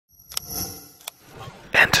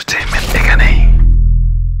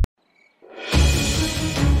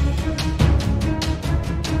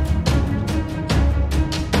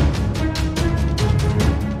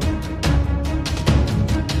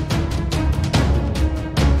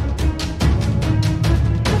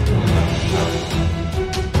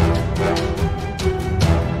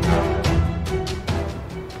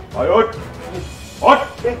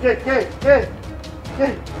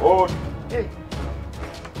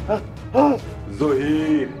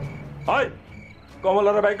Zahir high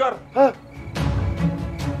কমলারে biker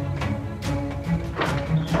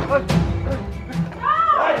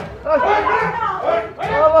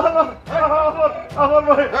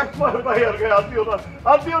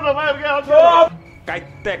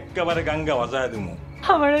একেবারে গাঙ্গা বাজায় দিমু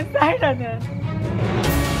আমার সাইডা না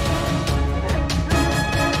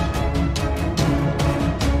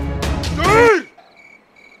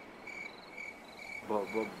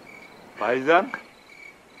ভাইজান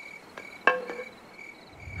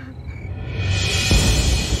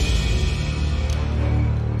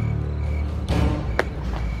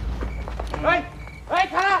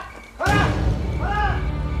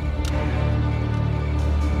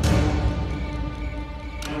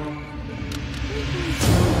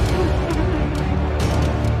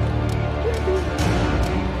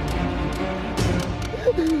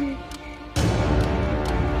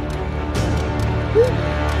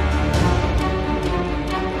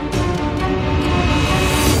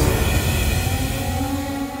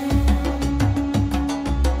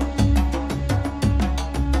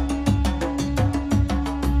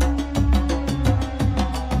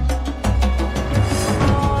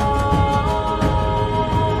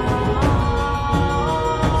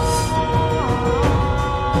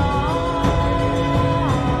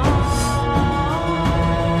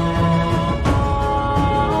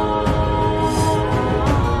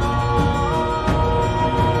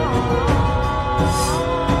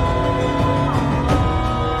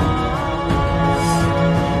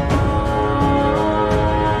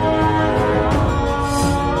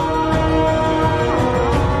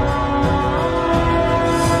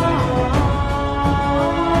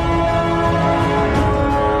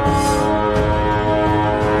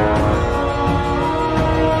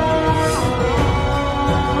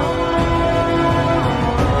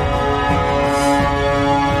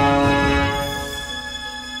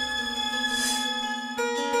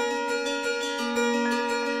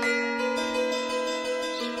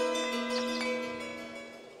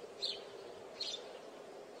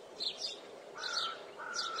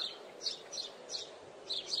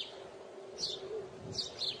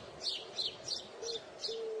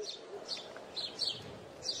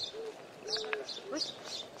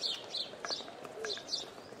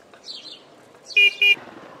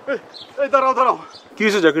দাঁড়াও দাঁড়াও কি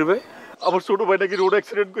হয়েছে জাকির ভাই? আমার ছোট ভাই নাকি রোড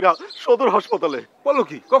অ্যাক্সিডেন্ট করে সদর হাসপাতালে। বলো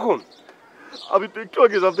কি, কখন? আমি তো একটু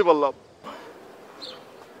আগে জানতে পারলাম।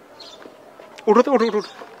 উঠো তো, উঠো উঠো।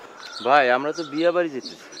 ভাই আমরা তো বিয়ে বাড়ি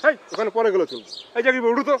যেতেছি। এই ওখানে পরে গেলো চল। এই জাকির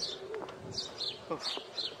ভাই উঠো তো।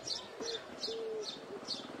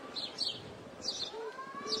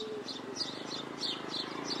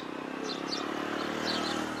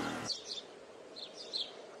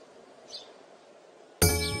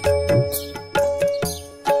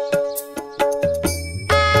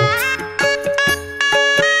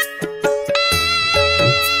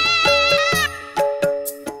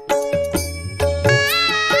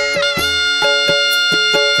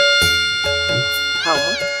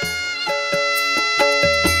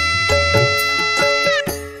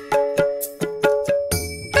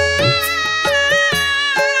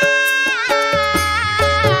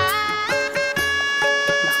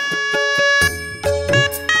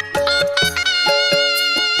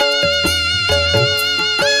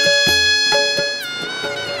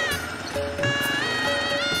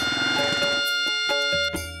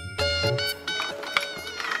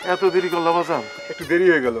 এত দেরি করলাম আজান? একটু দেরি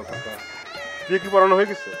হয়ে গেল কাকা। বিয়ে কি পড়ানো হয়ে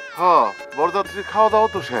গেছে? হ্যাঁ, বরযাত্রীর খাওয়া দাওয়া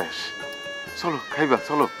তো শেষ। চলো খাইবা,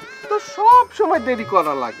 চলো। তো সব সময় দেরি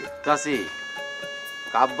করা লাগে। চাচি,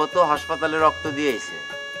 কাব্য তো হাসপাতালে রক্ত দিয়েছে।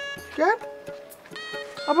 কেন?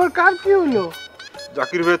 আবার কার কি হইলো?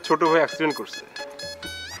 জাকির ভাইয়ের ছোট ভাই অ্যাক্সিডেন্ট করছে।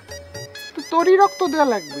 তো তোরই রক্ত দেওয়া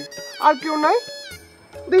লাগবে, আর কেউ নাই?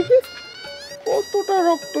 দেখি কতটা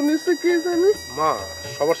রক্ত নিচ্ছে কে জানে। মা,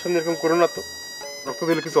 সবার সামনে এরকম করো না তো, রক্ত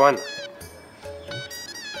দিলে কিছু হয় না।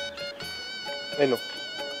 এই নো,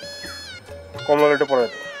 কমলা এটা পড়ায়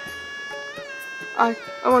তো। আয়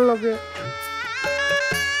আমার লগে।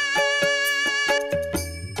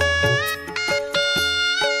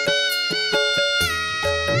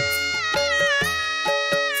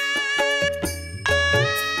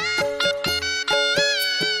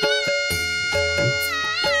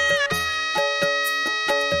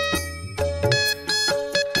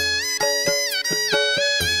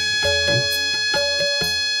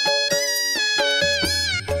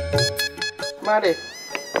 মারে,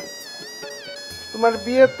 তোমার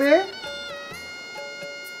বিয়েতে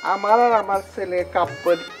আমার আর আমার ছেলে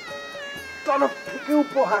কাব্যের তরফ থেকে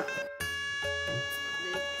উপহার।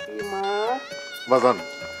 বাজান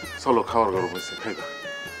চলো, খাওয়ার গরম হয়েছে, খাইবা।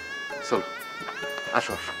 চলো,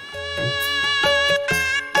 আসো আসো।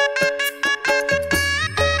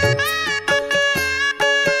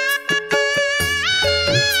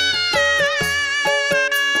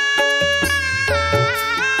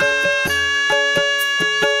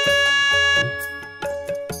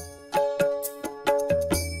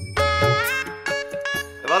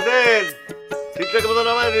 ঠিকঠাক মতো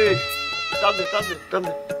নামাই দিস। টান দে টান দে টান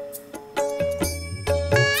দে।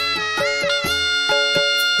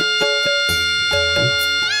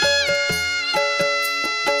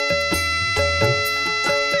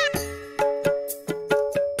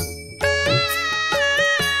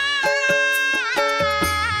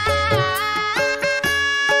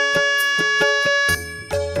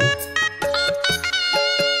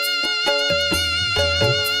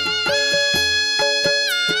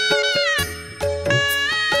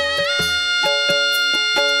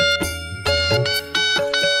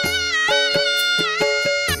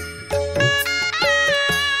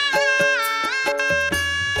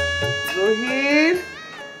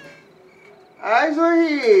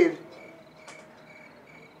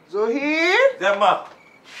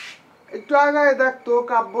 একটু আগায় দেখ তো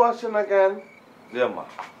কাব্য আসে না কেন?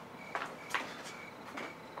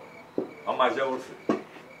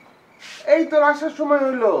 এই তোর আসার সময়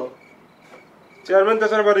হইলো। চেয়ারম্যান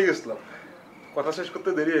চাচার বাড়ি গেছিলাম, কথা শেষ করতে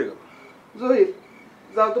দেরি হয়ে গেল। জহির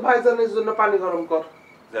যাও তো ভাইজানের জন্য পানি গরম কর।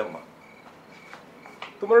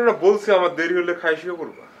 তোমার না বলছি আমার দেরি হলে খাইছিও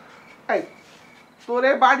করবা। এই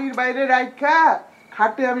তোরে বাড়ির বাইরে রাইখা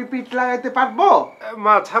খাটে আমি পিঠ লাগাইতে পারবো?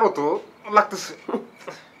 মা ছাড়ো তো, লাগতেছে।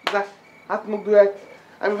 যা হাত মুখ ধুয়ে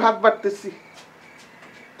আমি ভাত বাড়তেছি।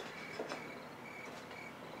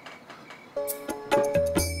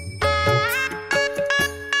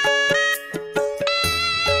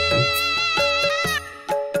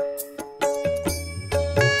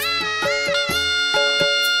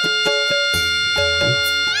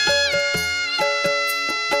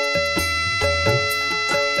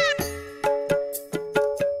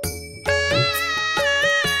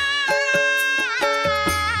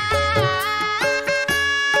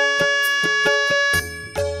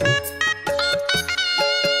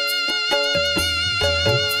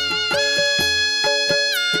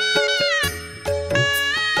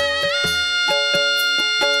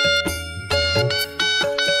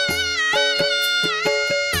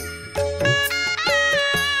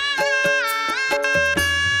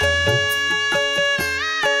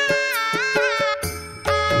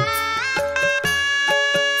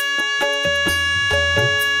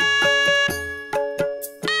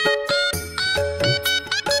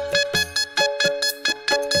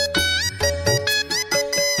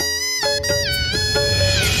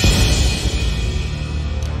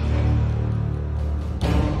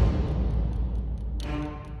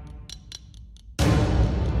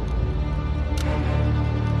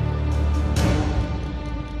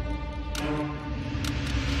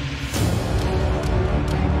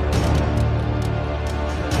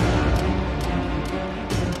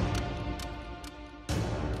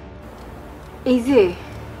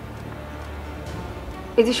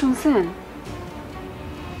 এই যে শুনছেন,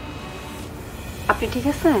 আপনি ঠিক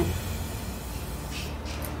আছেন?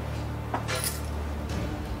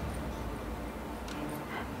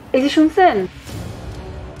 এই যে শুনছেন,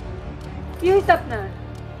 কি হয়েছে আপনার?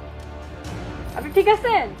 আপনি ঠিক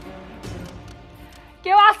আছেন?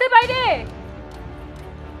 কেউ আছে বাইরে?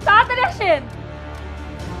 তাড়াতাড়ি আসেন।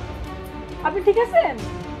 আপনি ঠিক আছেন?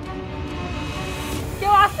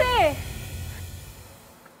 কেউ আছে?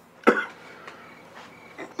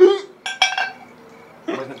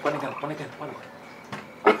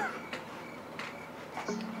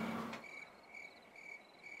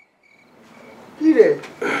 কিরে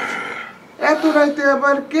এত রাইতে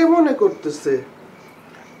আবার কে মনে করতেছে?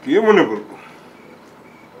 কে মনে করবো?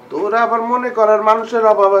 তোর আবার মনে করার মানুষের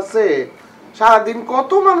অভাব আছে? সারাদিন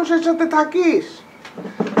কত মানুষের সাথে থাকিস।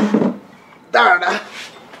 দাঁড়া,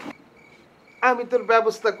 আমি তোর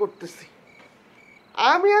ব্যবস্থা করতেছি।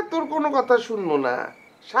 আমি আর তোর কোনো কথা শুনবো না।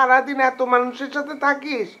 সারাদিন এত মানুষের সাথে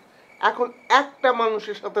থাকিস, এখন একটা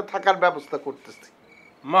মানুষের সাথে থাকার ব্যবস্থা করতেছি।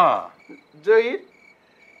 মা, জহির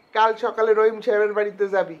কাল সকালে রহিম সাহেবের বাড়িতে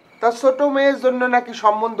যাবি। তার ছোট মেয়ের জন্য নাকি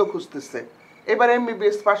সম্বন্ধ খুঁজতেছে। এবার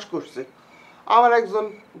MBBS পাশ করছে। আমার একজন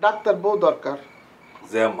ডাক্তার বউ দরকার।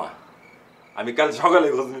 আমি কাল সকালে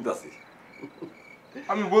খোঁজ নিতেছি।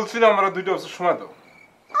 আমি বলছিলাম আমরা 2 বছর সময় দাও।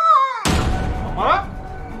 মা,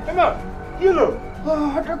 মা কি হলো?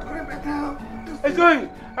 হঠাৎ করে ব্যথা। এই জয়,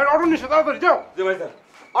 আর অটো নিয়ে তাড়াতাড়ি যাও। যে ভাই স্যার,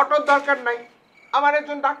 অটোর দরকার নাই, আমার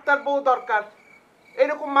একজন ডাক্তার বউ দরকার।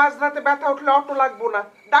 এরকম মাঝরাতে ব্যথা উঠলে অটো লাগবো না,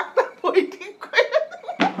 ডাক্তার বই ঠিক করে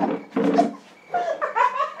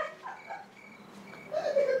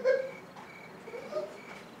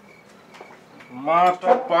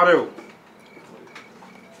মাটা পারেও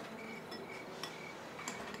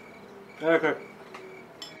এক এক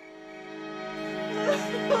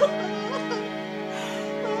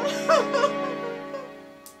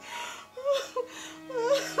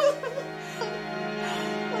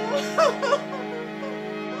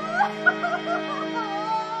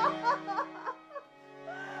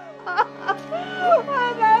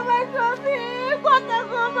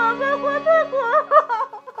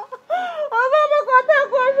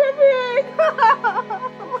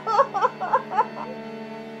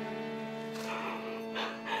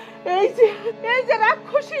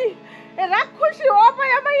রাক্ষসী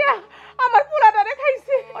অপায়া মাইয়া আমার পোলাটারে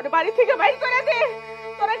খাইছে। ওরে বাড়ি থেকে বাইর করে দে।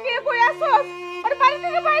 তোরা কে কই আসছ? ওরে বাড়ি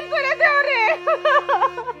থেকে বাইর করে দে ওরে।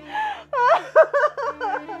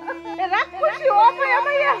 রাক্ষসী অপায়া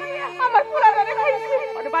মাইয়া আমার পোলাটারে খাইছে।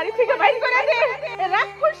 ওরে বাড়ি থেকে বাইর করে দে।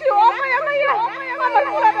 রাক্ষসী অপায়া মাইয়া আমার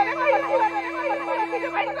পোলাটারে খাইছে। বাড়ি থেকে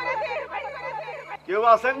বাইর করে দে। কেউ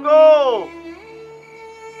আছেন গো?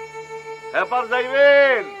 এপার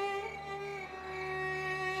যাইবেন?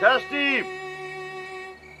 শেষ টিপ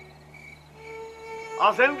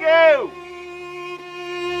আছেন কেউ?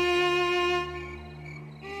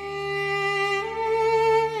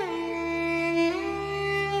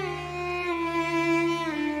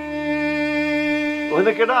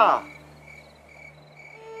 ওখানে কেডা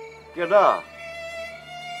কেডা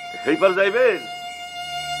সেইবার যাইবেন?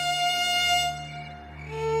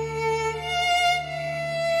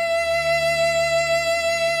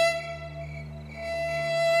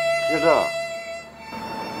 কেডা?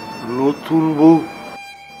 নতুন বউ?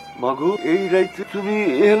 মাগো এই রাইতে তুমি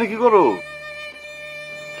এখানে কি করো?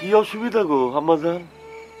 কি অসুবিধা গো আম্মাজান?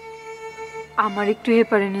 আমার একটু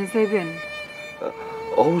এপারে নিয়ে যাইবেন?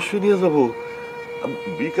 অবশ্যই নিয়ে যাব।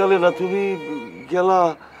 বিকালে না তুমি গেলা,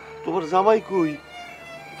 তোমার জামাই কই?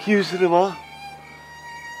 কি হয়েছে রে মা?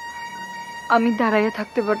 আমি দাঁড়াইয়া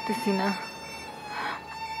থাকতে পারতেছি না,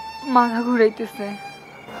 মাথা ঘুরাইতেছে।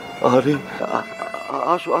 আরে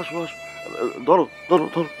আসো আসো আসো, ধরো ধরো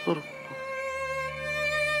ধরো ধরো।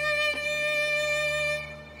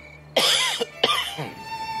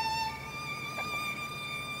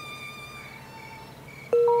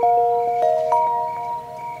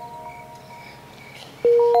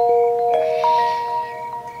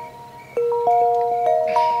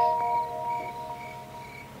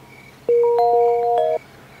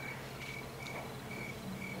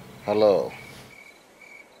 হ্যালো,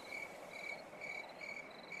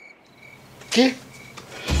 কি?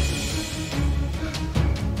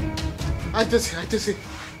 আইতেছি আইতেছি।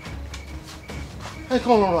 এই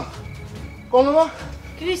কমলা কমলা,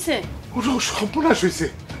 কি হইছে? ওটা সর্বনাশ হয়েছে।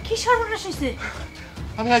 কি সর্বনাশ হইছে?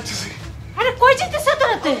 আমি আইতেছি। আরে কই যেতেছ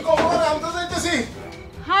তোরাতে? কমলা আনতে যাইতেছি।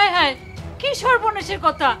 হায় হায়, কি সর্বনাশের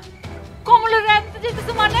কথা? কমলের আনতে যেতেছ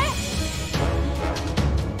মানে?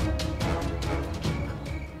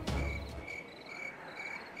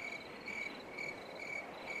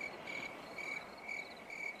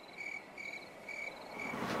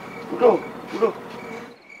 উঠো উঠো।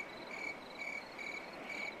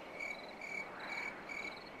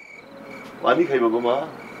 পানি খাইব গো মা?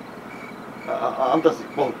 আনতাছি,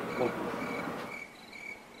 বল বল।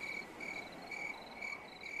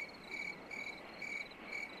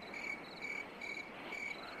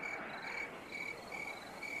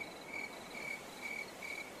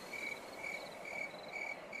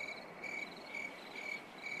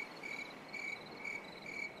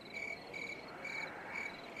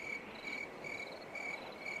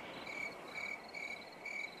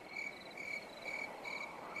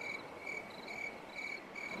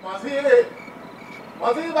 মাঝি,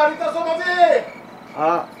 মাঝি বাড়িতে আছো মাঝি?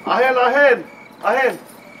 আহেন আহেন আহেন।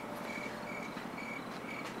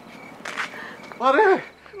 আরে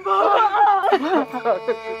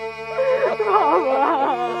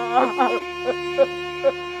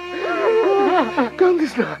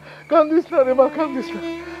কান্দিস না, কান্দিস না রে মা, কান্দিস না।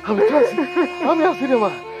 আমি আছি, আমি আছি রে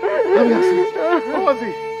মা, আমি আছি। ও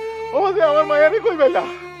মাঝি, ও মাঝি, আমার মায়ারে কই বেলা?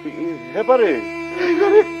 হেপারে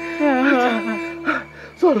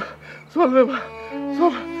চল চল রে মা,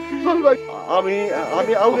 চল চল ভাই। আমি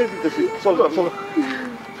আমি আউগে দিতেছি, চল চল।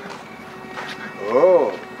 ও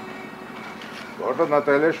ঘটনা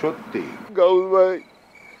তাহলে সত্যি। গাউল ভাই,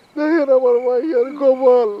 দেখেন আমার মাইয়ার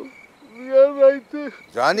কপাল, বিয়ার রাইতে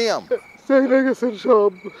জানি চাইলে গেছেন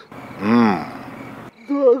সব।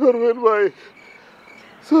 দোয়া করবেন ভাই।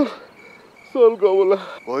 চল চল কমলা।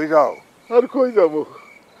 কই যাও? আর কই যাবো?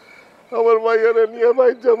 আমার মাইয়ারে নিয়ে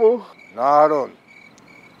বাইর যাবো। না হারুন,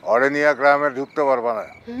 অরে নিয়ে গ্রামে ঢুকতে পারবা না।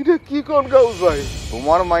 এইটা কি কোন গাউল ভাই?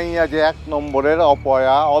 তোমার মাইয়া যে 1 নম্বরের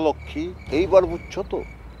অপয়া অলক্ষী, এইবার বুঝছো তো?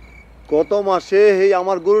 গত মাসে এই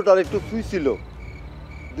আমার গরুটার একটু চুইছিল,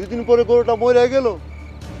 2 দিন পরে গরুটা মরে গেল।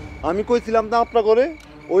 আমি কইছিলাম না আপনার করে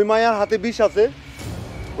ওই মায়ার হাতে বিষ আছে।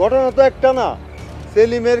 ঘটনা তো একটা না,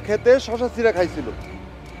 সেলিমের ক্ষেতে শশা চিরা খাইছিল,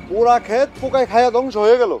 পুরা ক্ষেত পোকায় খায়া ধ্বংস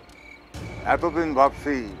হয়ে গেল। এতদিন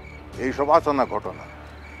ভাবছি এইসব আচরণা ঘটনা,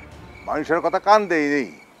 মানুষের কথা কান দেই নেই,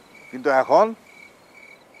 কিন্তু এখন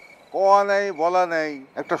কোয়া নেই বলা নেই,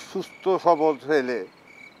 একটা সুস্থ সবল ছেলে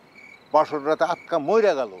বাসর রাতে আটকা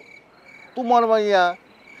মরে গেল। তোমার মাইয়া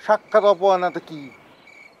সাক্ষাৎ অপমানাতে কি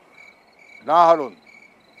না হারুন,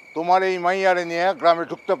 তোমার এই মাইয়ারে নিয়ে গ্রামে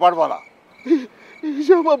ঢুকতে পারবা না।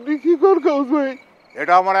 এইসব আপনি কি করকাউস ভাই?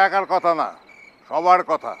 এটা আমার একার কথা না, সবার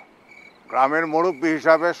কথা। গ্রামের মুরব্বী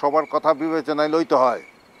হিসাবে সবার কথা বিবেচনায় লইতে হয়।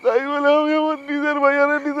 তাই বলে আমি আমার নিজের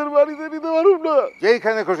ভাইয়ারে নিজের বাড়িতে নিতে পারব না?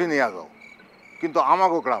 যেইখানে খুশি নিয়ে যাও, কিন্তু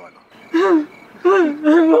আমাকেও গ্রামে না।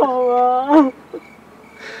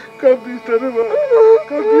 কান্দিস না রে মা,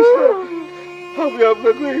 কান্দিস না। আমি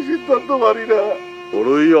আপনাকে এই সিদ্ধান্ত মানি না।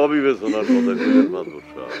 বড়ই অবিবেচনার কথা কইলেন মাদবর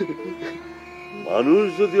সাহেব। মানুষ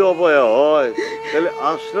যদি অপয়া হয় তাহলে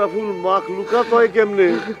আশরাফুল মাখলুকাত হয় কেমনে?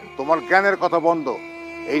 তোমার জ্ঞানের কথা বন্ধ।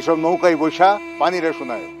 এইসব নৌকায় বৈশা পানিরে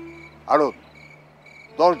শোনায়। আরো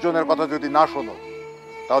 10 জনের কথা যদি না শোনো,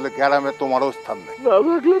 তাহলে গ্রামে তোমারও স্থান নেই। না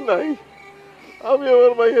থাকলে নাই, আমি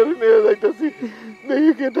আমার মাইয়ারে নিয়ে যাইতেছি,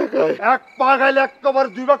 দেখি কে টাকায়। এক পা গাইলে একবার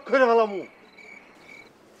 2 ভাগ করে ফেলামু।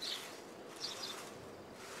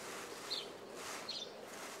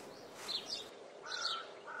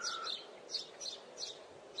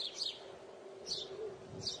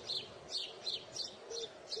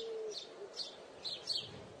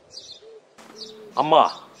 আম্মা,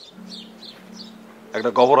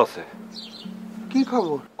 একটা খবর আছে। কি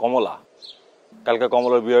খবর? কমলা, কালকে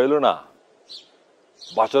কমলার বিয়ে হইল না,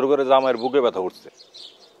 বাসর করে জামাইয়ের বুকে ব্যথা উঠছে।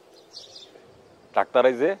 ডাক্তার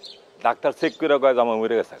আইছে, ডাক্তার চেক করে কয় জামাই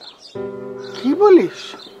মরে গেছে। কি বলিস?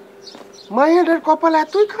 মায়ের কপাল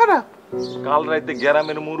এতই খারাপ? কাল রাইতে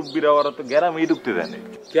গ্রামের মুরব্বীরা ওরা তো গ্রামেই ঢুকতে দেয় না।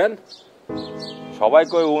 কেন? সবাই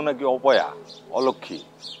কয় ও নাকি অপয়া, অলক্ষী।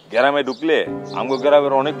 গ্রামে ঢুকলে আমগো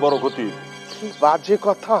গ্রামের অনেক বড় ক্ষতি। কি বাজে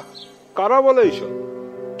কথা! কারা বলে এইসব?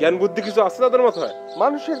 জ্ঞান বুদ্ধি কিছু আছে তাদের মাথায়?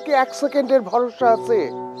 মানুষের কি 1 সেকেন্ডের ভরসা আছে?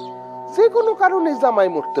 যে কোনো কারণে জামাই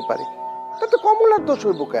মরতে পারে, তাতে কমলার দোষ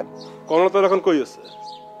হইব কেন? কমলা তো এখন কই আছে?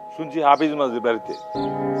 শুনছি হাফিজ মাঝির বাড়িতে।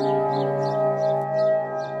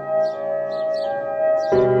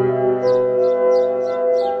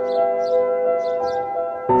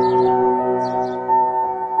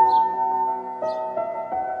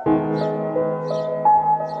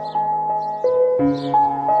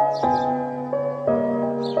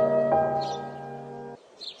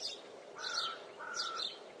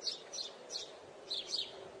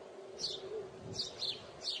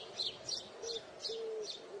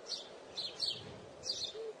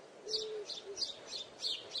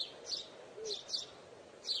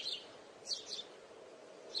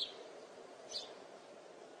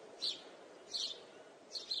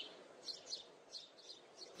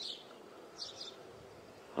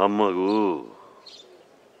 আম্মা গো,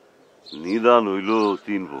 নিদান হইল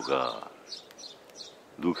 3 প্রকার।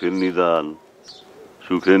 দুঃখের নিদান,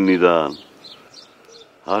 সুখের নিদান,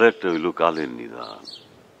 আর একটা হইল কালের নিদান।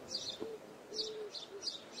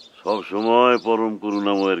 সব সময় পরম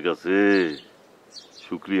করুণাময়ের কাছে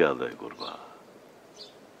শুকরিয়া আদায় করবা।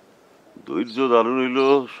 ধৈর্য ধারণ হইল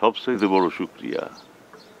সবচাইতে বড় শুকরিয়া।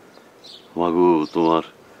 মাগো, তোমার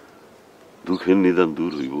দুঃখের নিদান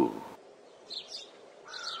দূর হইব।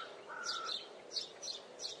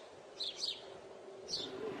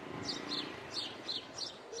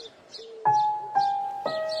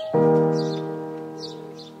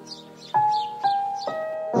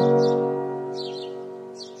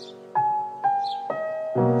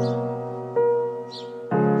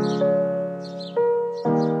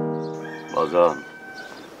 বাজান,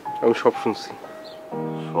 আমি সব শুনছি।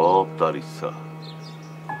 সব তার ইচ্ছা।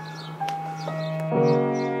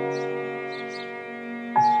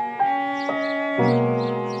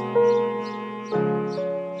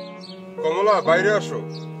 কমলা, বাইরে আসো।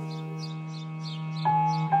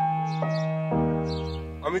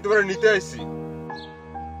 আমি তোমার নিতে আইছি।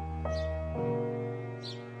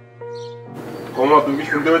 কমলা, তুমি কি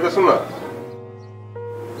শুনতে পাইতেছো না?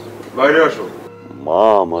 বাইরে আসো। মা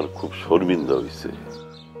আমার খুব শর্মিন্দা হইছে।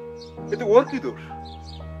 এতে ওর কি দোষ?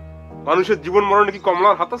 মানুষের জীবন মরণে কি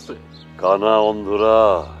কমলার হাত আছে? কানা অন্ধরা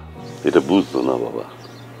এটা বুঝতো না বাবা।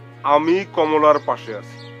 আমি কমলার পাশে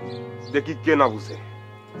আছি, দেখি কে না বুঝে।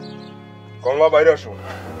 কমলা, বাইরে আসো।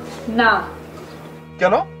 না।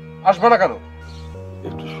 কেন আসবে না? কেন?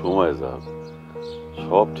 একটু সময় যাক,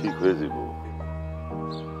 সব ঠিক হয়ে যাব।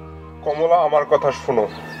 কমলা, আমার কথা শোনো।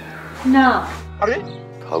 না। আরে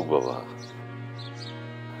থাক বাবা,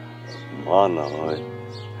 মা না হয়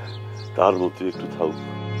তার মতো একটু থাক।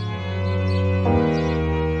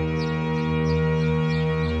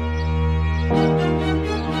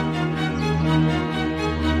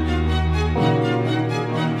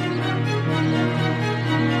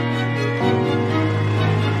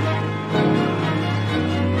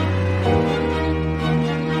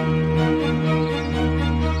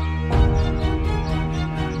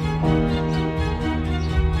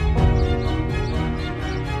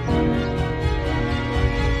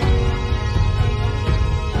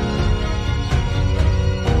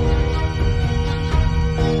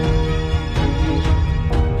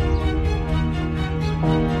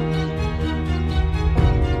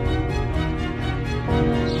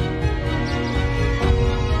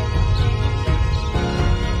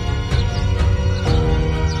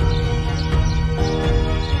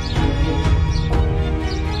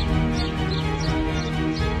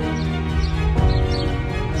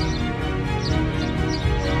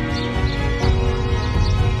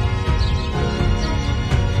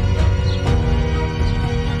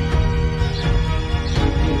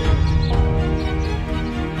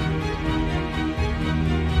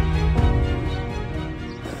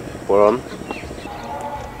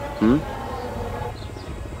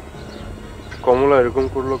 কমলা এরকম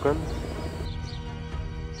করলো কেন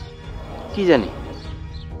কি জানি।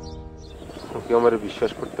 ওকে আমার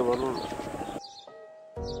বিশ্বাস করতে পারলো না।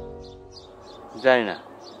 জানি না।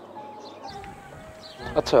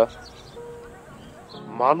 আচ্ছা,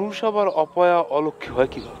 মানুষ আবার অপয়া অলক্ষ্য হয়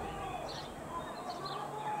কিভাবে?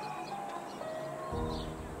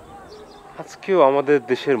 আজকেও আমাদের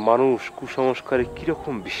দেশের মানুষ কুসংস্কারে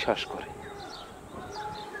কিরকম বিশ্বাস করে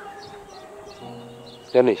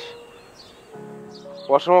জানিস?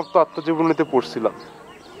 অসমাপ্ত আত্মজীবনীতে পড়ছিলাম,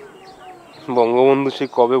 বঙ্গবন্ধু সে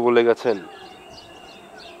কবে বলে গেছেন,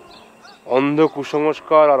 অন্ধ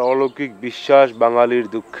কুসংস্কার আর অলৌকিক বিশ্বাস বাঙালির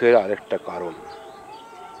দুঃখের আরেকটা কারণ।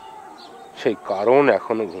 সেই কারণ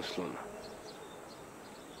এখনো ঘুচল না।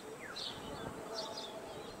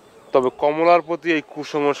 তবে কমলার প্রতি এই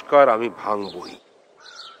কুসংস্কার আমি ভাঙবই।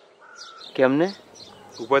 কেমনে?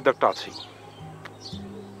 উপায় তো একটা আছেই।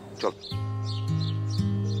 চল।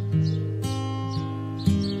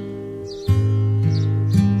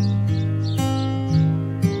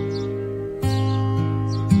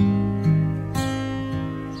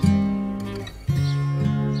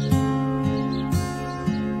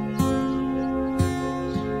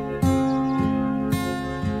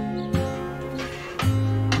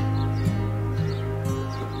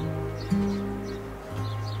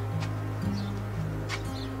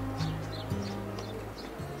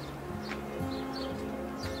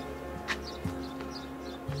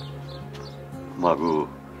 মাগো,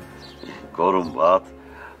 গরম ভাত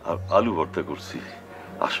আর আলু ভর্তা করছি,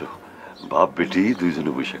 আসো বাপ বেটি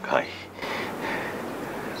দুইজনে বসে খাই।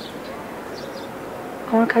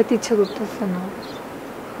 আমার খাইতে ইচ্ছা করতেছে না,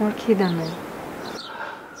 আমার খিদা নেই।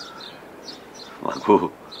 মাগো,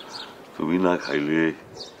 তুমি না খাইলে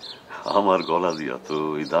আমার গলা দিয়া তো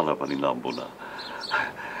এই দানা পানি নামবো না।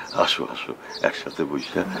 আসো আসো, একসাথে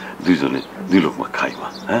বসে দুইজনে দুই লোকমা খাই মা।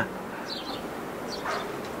 হ্যাঁ,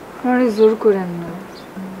 আমার জোর করেন না।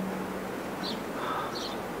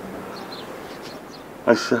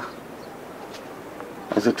 আচ্ছা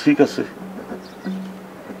আচ্ছা, ঠিক আছে,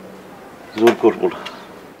 জোর করবো না।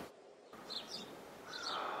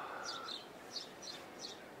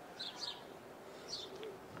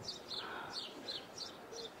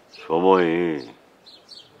 সময়ে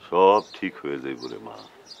সব ঠিক হয়ে যায় বলে মা,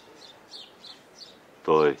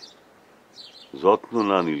 তয় যত্ন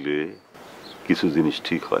না নিলে কিছু জিনিস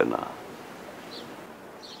ঠিক হয় না।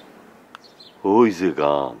 ওই যে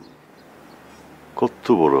গান কত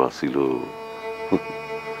বড় আছিল,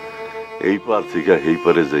 এই পার থেকে এই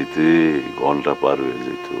পারে যাইতে ঘন্টা পার হয়ে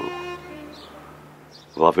যেত।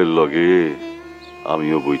 বাপের লগে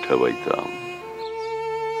আমিও বৈঠা বাইতাম,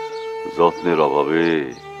 যত্নের অভাবে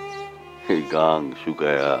এই গাং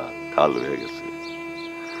শুকায়া খাল হয়ে গেছে।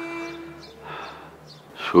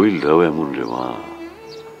 শরীরটাও এমন রে মা,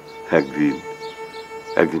 একদিন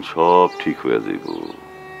একদিন সব ঠিক হয়ে যাইব,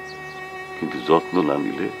 কিন্তু যত্ন না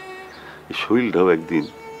নিলে এই শরীরটাও একদিন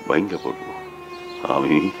ভাঙ্গা পড়ব।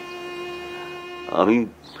 আমি আমি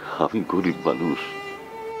আমি গরিব মানুষ,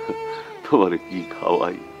 তোমারে কি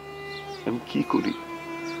খাওয়াই, আমি কি করি?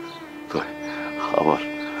 তাই আমার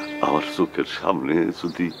আমার চোখের সামনে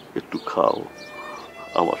যদি একটু খাও,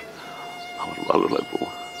 আমার আমার ভালো লাগবো।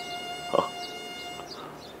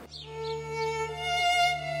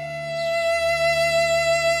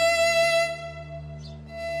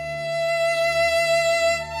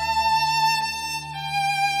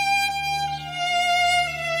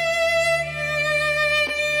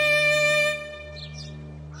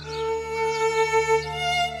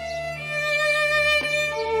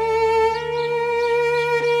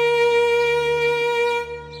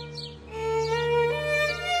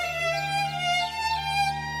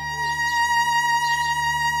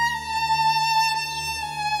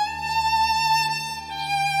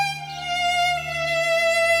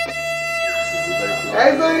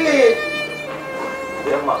 এই জহির,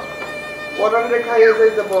 পরান রে খাইয়ে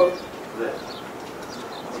যাইতে বল।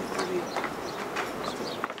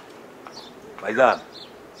 ভাইজান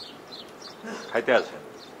খাইতে আছেন?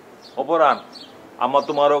 অপরান আমার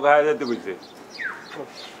তোমারও খাইয়া যেতে কইছে।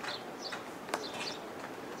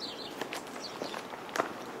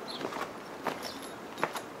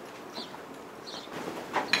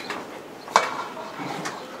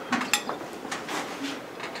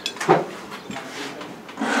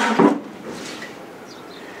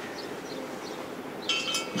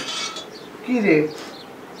 কি রে,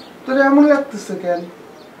 তোর এমন লাগতেছে কেন?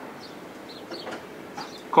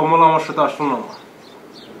 কমলা আমার সাথে আসলো না।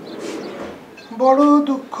 বড়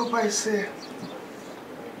দুঃখ পাইছে।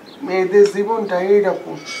 মেয়েদের জীবনটা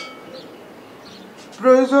এইরকম,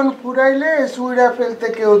 প্রয়োজন পুরাইলে সুইরা ফেলতে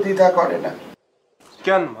কেউ দ্বিধা করে না।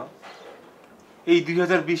 কেন মা, এই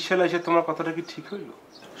 2020 সালে এসে তোমার কথাটা কি ঠিক হইল?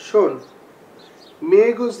 শোন,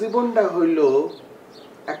 মেয়েগো জীবনটা হইল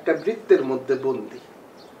একটা বৃত্তের মধ্যে বন্দি।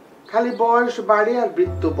 খালি বয়স বাড়ে আর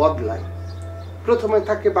বৃত্ত বদলায়। প্রথমে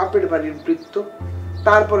থাকে বাপের বাড়ির বৃত্ত,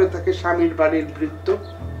 তারপরে থাকে স্বামীর বাড়ির বৃত্ত,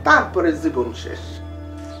 তারপরে জীবন শেষ।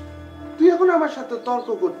 তুই এখন আমার সাথে তর্ক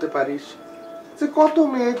করতে পারিস যে কত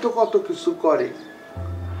মেয়ে তো কত কিছু করে,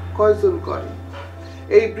 কয়জন করে?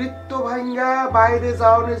 এই বৃত্ত ভাঙ্গা বাইরে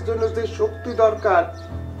যাওয়ার জন্য যে শক্তি দরকার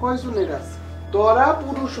কয়জনের আছে? তোরা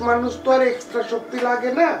পুরুষ মানুষ, তোর এক্সট্রা শক্তি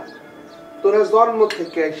লাগে না? তোরা জন্ম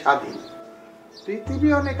থেকে স্বাধীন। পৃথিবী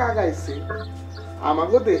অনেক আগাইছে,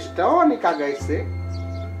 আমাগো দেশটাও অনেক আগাইছে,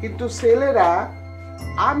 কিন্তু ছেলেরা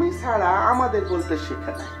আমি ছাড়া আমাদের বলতে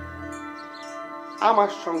শিখে নাই।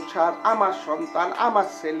 আমার সংসার, আমার সন্তান, আমার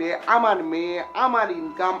ছেলে, আমার মেয়ে, আমার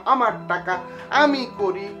ইনকাম, আমার টাকা, আমি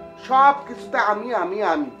করি, সব কিছুতে আমি আমি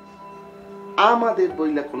আমি। আমাদের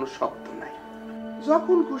বইলে কোনো শব্দ নাই।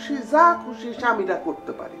 যখন খুশি যা খুশি স্বামীরা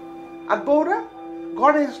করতে পারে, আর বউরা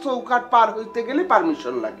ঘরের চৌকাট পার হইতে গেলে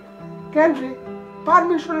পারমিশন লাগে। কেন রে?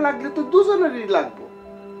 পারমিশন লাগলে তো দুজনেরই লাগবো।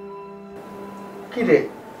 কি রে,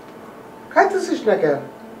 খাইতেছিস না কেন?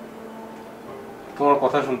 তোমার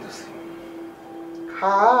কথা শুনতেছি।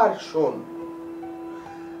 খার শোন,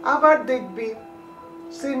 আবার দেখবি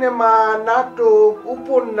সিনেমা, নাটক,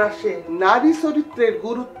 উপন্যাসে নারী চরিত্রের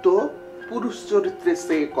গুরুত্ব পুরুষ চরিত্রের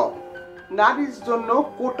চেয়ে কম। নারীর জন্য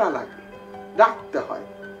কোটা লাগে, রাখতে হয়,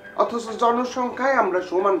 অথচ জনসংখ্যায় আমরা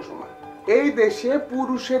সমান সমান। এই দেশে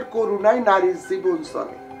পুরুষের করুণায় নারীর জীবন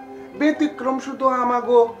চলে। ব্যতিক্রম শুধু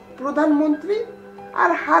আমাগো প্রধানমন্ত্রী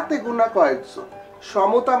আর হাতে গোনা কয়েকজন।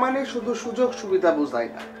 সমতা মানে শুধু সুযোগ সুবিধা বোঝায়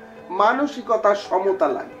না, মানসিকতার সমতা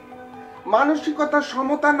লাগে। মানসিকতার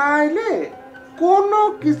সমতা না আইলে কোনো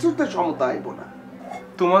কিছুতে সমতা আইব না।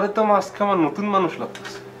 তোমারে তো আজকে আমার নতুন মানুষ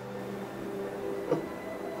লাগতেছে।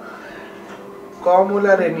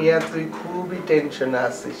 কমলারে নিয়ে তুই খুবই টেনশনে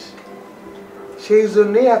আছিস, সেই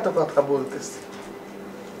জন্যই এত কথা বলতেছি।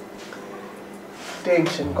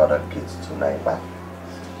 টেনশন করার কিছু নাই বা।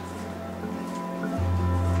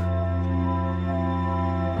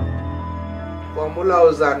 কমলাও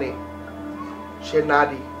জানে সে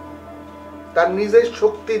নারী, তার নিজের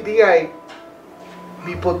শক্তি দিয়াই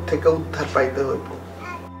বিপদ থেকে উদ্ধার পাইতে হইব।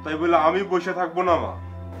 তাই বলে আমি বসে থাকবো না মা।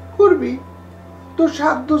 করবি, তোর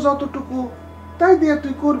সাধ্য যতটুকু তাই দিয়ে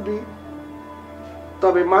তুই করবি,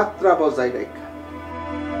 তবে মাত্রা বজায় রাখ।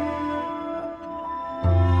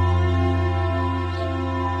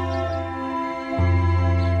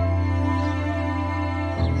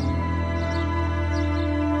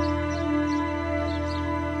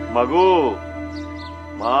 মাগো,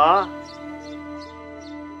 মা,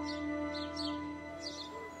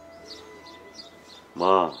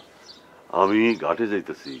 মা, আমি ঘাটে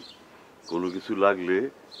যাইতেছি। কোনো কিছু লাগলে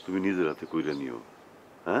তুমি নিজের হাতে কইরা নিও।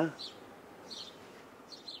 হ্যাঁ,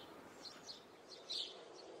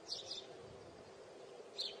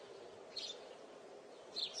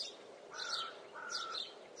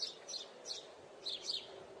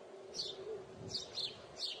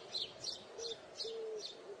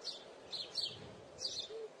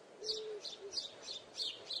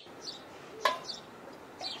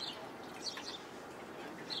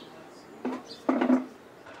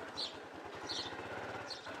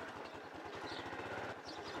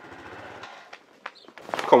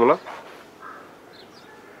 কমলা,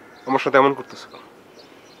 আমার সাথে এমন করতেছ?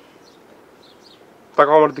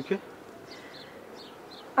 তাকাও আমার দিকে।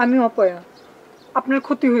 আমি অপয়া, আপনার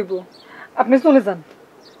ক্ষতি হইব, আপনি চলে যান।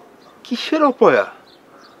 কিসের অপয়া?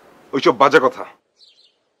 ওইসব বাজে কথা।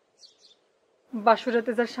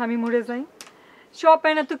 বাসুরাতে যার স্বামী মরে যায় সে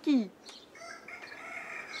অপায় না তো কি?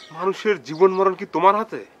 মানুষের জীবন মরণ কি তোমার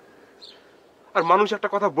হাতে? আর মানুষ একটা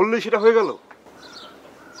কথা বললেই সেটা হয়ে গেল?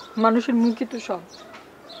 মানুষের মুখই তো সব।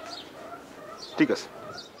 ঠিক আছে,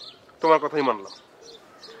 তোমার কথাই মানলাম,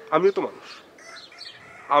 আমিও তো মানুষ।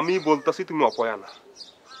 আমি বলতাছি তুমি অপয়া না।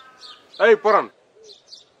 এই পরাণ,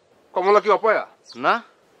 কমলা কি অপয়া না?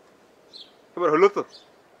 এবার হলো তো,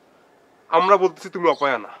 আমরা বলতেছি তুমি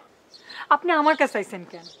অপয়া না। আপনি আমার কাছে আইছেন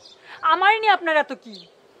কেন? আমারই নিয়ে আপনার এত কি?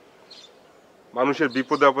 মানুষের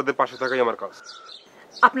বিপদে আপদে পাশে থাকাই আমার কাজ।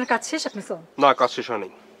 আপনার কাজ শেষ? আপনি শোন না, কাজ শেষ হয়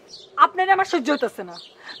নাই। আপনার আমার সহ্য হইতেছে না।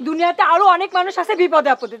 দুনিয়াতে আরো অনেক মানুষ আছে বিপদে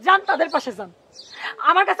আপদে, যান তাদের পাশে যান।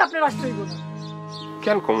 আমার কাছে আপনার রাষ্ট্র হইব না।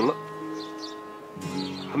 কেন কমলা,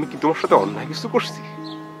 আমি কি তোমার সাথে অন্যায় কিছু করছি?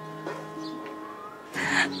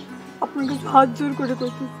 আপনার কাছে হাত জোর করে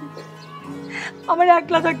কইতেছি, আমার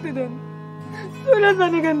একলা থাকতে দেন, চলে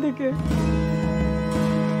যান এখান থেকে।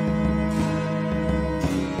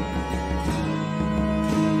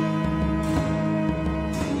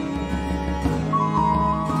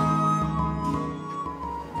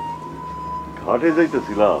 ঘাটে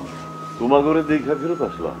যাইতেছিলাম, তোমার ঘরে দেখা ফেরত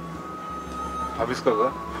আসলাম। ভাবিস কাকা,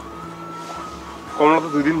 কমলা তো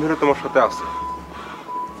 2 দিন ধরে তোমার সাথে আছে,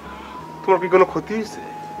 তোমার কি কোনো ক্ষতি হয়েছে?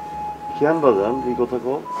 কেন বাজান এই কথা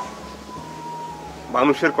কও?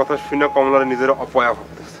 মানুষের কথা শুনে কমলার নিজের অপয়া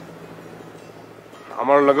ভাবতেছে,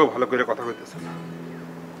 আমার লাগেও ভালো করে কথা কইতেছে না।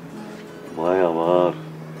 মায় আমার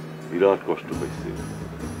বিরাট কষ্ট পাইছে,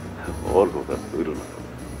 ওর কথা কইর না।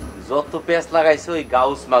 যত পেঁচ লাগাইছে ওই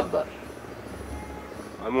গাউস মাতবার।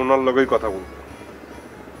 আমি ওনার লগেই কথা বলবো।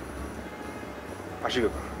 আসি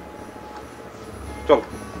কাকা, চল।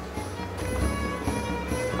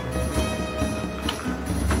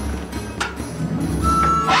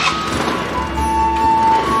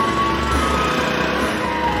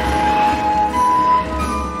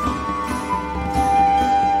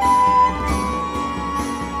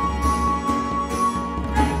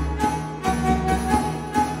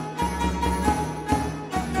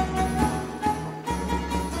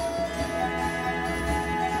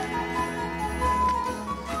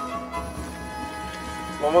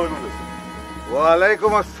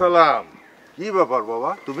 ওয়ালাইকুম আসসালাম। কি ব্যাপার বাবা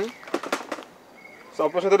তুমি?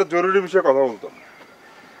 আপনার সাথে একটা জরুরি বিষয়ে কথা বলতাম।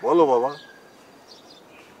 বলো বাবা,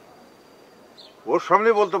 ওর সামনে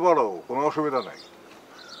বলতে পারো, কোনো অসুবিধা নাই।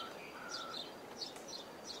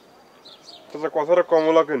 কথাটা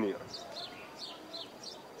কমলাকে নিয়ে।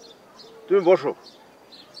 তুমি বসো,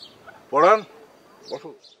 পড়ান,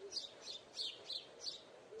 বসো।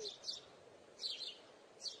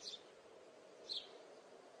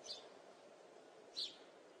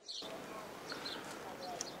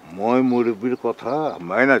 মই মুরব্বীর কথা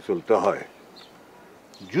মাইনা চলতে হয়।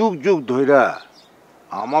 যুগ যুগ ধইরা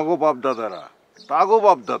আমাগো বাপ দাদারা তাগো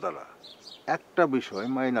বাপ দাদারা একটা বিষয়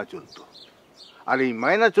মাইনা চলতো, আর এই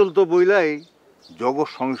মাইনা চলতো বইলাই জগৎ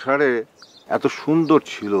সংসারে এত সুন্দর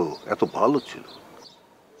ছিল, এত ভালো ছিল।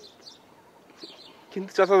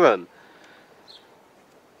 কিন্তু চাচা যান,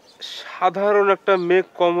 সাধারণ একটা মেয়ে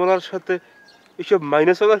কমলার সাথে এসব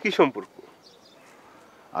মাইনে চলার কি সম্পর্ক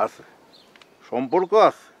আছে? সম্পর্ক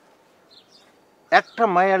আছে। একটা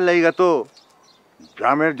মায়ের লাইগা তো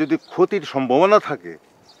গ্রামের যদি ক্ষতির সম্ভাবনা থাকে,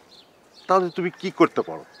 তাহলে তুমি কি করতে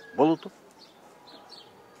পারো বলো তো?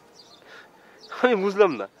 আমি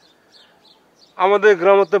বুঝলাম না, আমাদের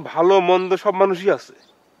গ্রামে ভালো মন্দ সব মানুষই আছে,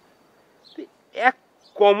 এক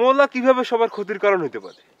কমলা কিভাবে সবার ক্ষতির কারণ হইতে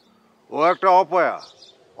পারে? ও একটা অপয়া,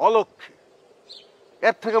 অলক্ষী,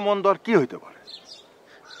 এর থেকে মন্দ আর কি হইতে পারে?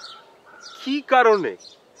 কি কারণে,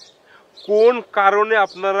 কোন কারণে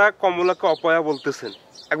আপনারা কমলাকে অপয়া বলতেছেন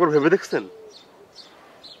একবার ভেবে দেখছেন?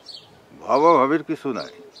 ভাবা ভাবির কিছু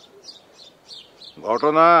নাই,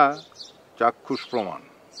 ঘটনা চাক্ষুষ প্রমাণ।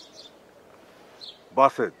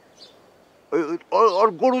 বাসে ওর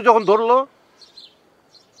গরু যখন ধরলো,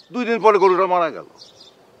 2 দিন পরে গরুটা মারা গেল।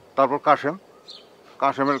 তারপর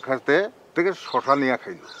কাশেমের খেতে থেকে শশা নিয়ে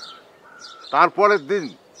খাইল। তারপরের দিন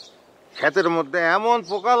ক্ষেতের মধ্যে এমন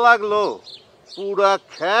পোকা লাগলো, পুরা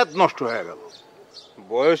ক্ষেত নষ্ট হয়ে গেল।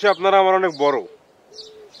 বয়সে আপনারা আমার অনেক বড়,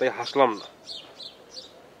 তাই হাসলাম না।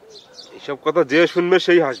 এইসব কথা যে শুনবে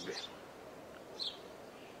সেই হাসবে।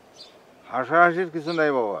 হাসাহাসির কিছু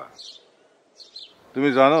নাই বাবা। তুমি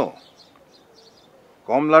জানো,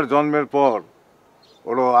 কমলার জন্মের পর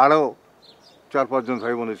ওরও আরো 4-5 জন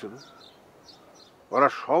ভাই বোন ছিল। ওরা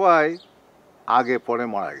সবাই আগে পরে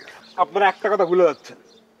মারা গেছে। আপনারা একটা কথা ভুলে যাচ্ছেন,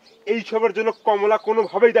 এইসবের জন্য কমলা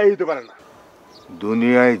কোনোভাবেই দায়ী হতে পারে না।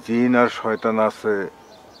 দুনিয়ায় জিন আর শয়তান আছে,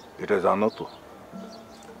 এটা জানো তো?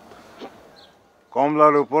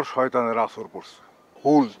 কমলার উপর শয়তানের আসর পড়ছে।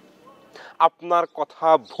 ভুল, আপনার কথা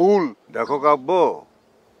ভুল। দেখো কাব্য,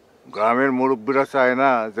 গ্রামের মুরব্বীরা চায় না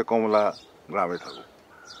যে কমলা গ্রামে থাকুক।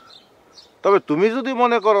 তবে তুমি যদি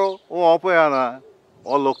মনে করো ও অপয়া না,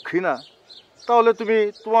 অলক্ষী না, তাহলে তুমি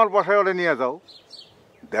তোমার বাসায় ওরে নিয়ে যাও।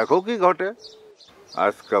 দেখো কি ঘটে।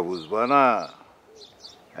 আজকা বুঝবা না,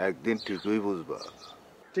 একদিন ঠিকই বুঝবা।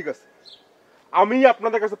 ঠিক আছে, আমি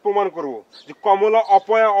আপনাদের কাছে প্রমাণ করব যে কমলা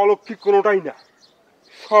অপয়া অলক্ষী কোনোটাই না,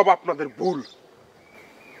 সব আপনাদের ভুল।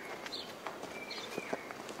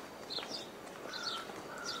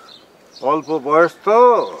 অল্প বয়স তো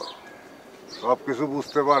সবকিছু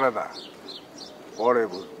বুঝতে পারে না, পরে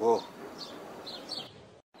বুঝবো।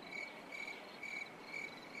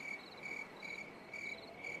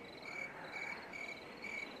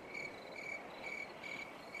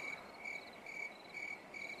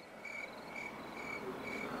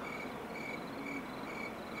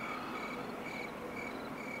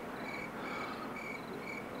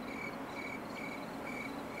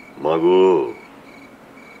 মাগো,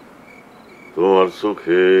 তোমার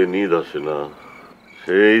চোখে নিদ আসে না?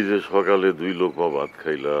 সেই যে সকালে 2 লোকমা ভাত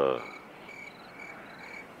খাইলা,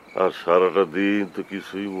 আর সারাটা দিন তো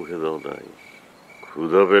কিছুই মুখে দাও নাই।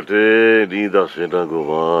 ক্ষুধা পেটে নিদ আসে না গো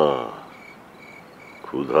মা।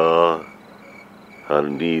 ক্ষুধা আর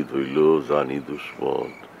নিদ হইল জানি দুশ্মন।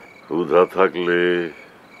 ক্ষুধা থাকলে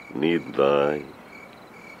নিদ নাই,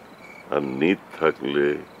 আর নিদ থাকলে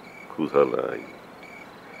ক্ষুধা নাই।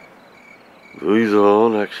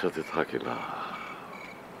 দুইজন একসাথে থাকে না।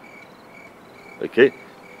 কে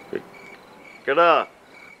কেডা?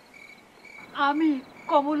 আমি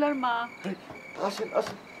কমলার মা। আসেন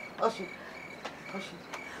আসেন আসেন আসেন।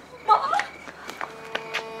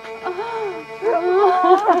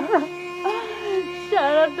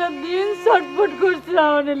 সারাটা দিন ছটফট করছে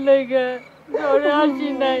আমাদের লেগে, জ্বরে আসি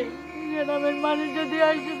নাই। গ্রামের মানুষ যদি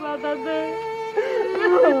আসি বাধা দেয়।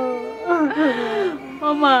 ও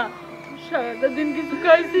মা, সারাটা দিন কিছু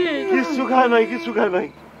খাইছি? কিছু খায় নাই, কিছু খায় নাই।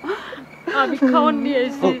 আমি খাওয়ান নিয়ে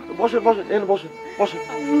এসেছি। বসেন বসেন, এন বসেন বসেন।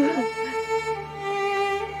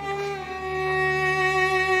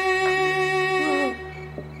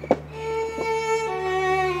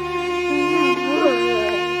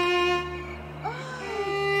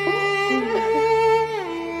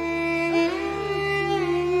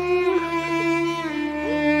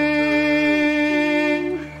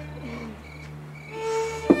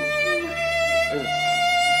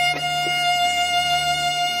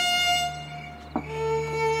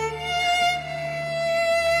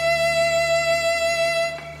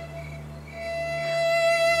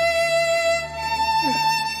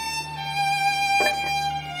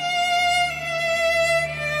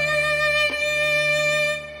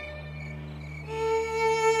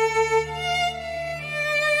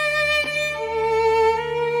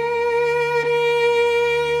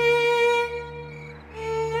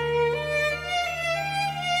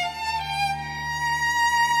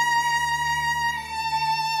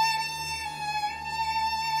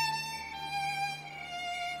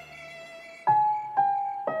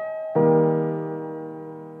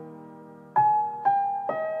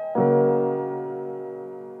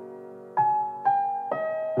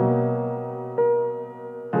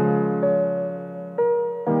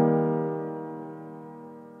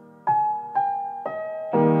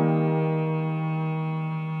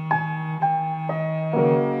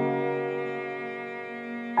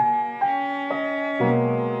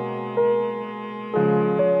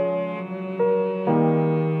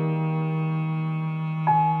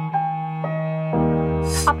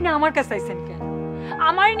 আপনি আমার কাছে আইছেন কেন?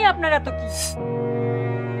 আমারই নিয়ে আপনার এত কি?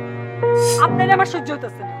 আপনার আমার সহ্য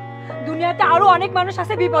হইতেছে না। দুনিয়াতে আরো অনেক মানুষ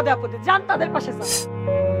আছে বিপদে আপদে, যান তাদের পাশে যান।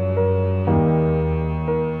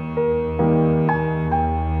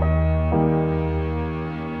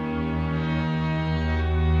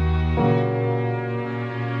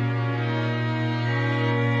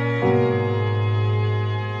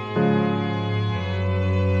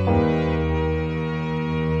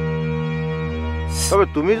 তবে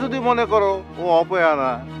তুমি যদি মনে করো ও অপয়া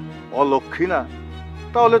না, অলক্ষী না,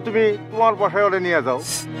 তাহলে তুমি তোমার বাসায় ওরে নিয়ে যাও।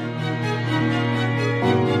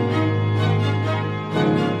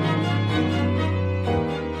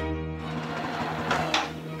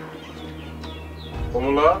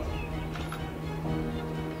 কমলা,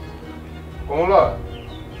 কমলা,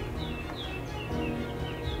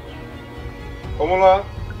 কমলা,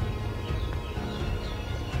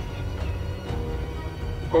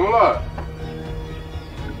 কমলা,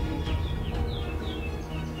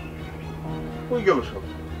 কই গেল সব?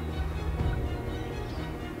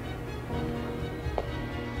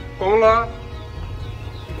 কমলা,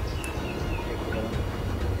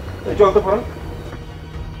 এই চলতে পারেন।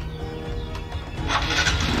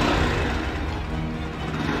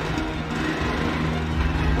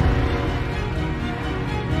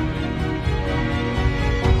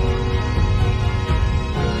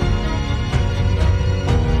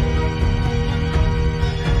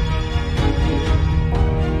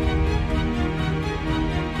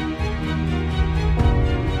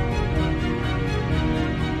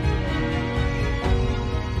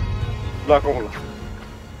 না কমলা,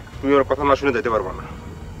 তুমি ওর কথা না শুনে যেতে পারবা না।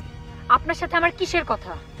 আপনার সাথে আমার কিসের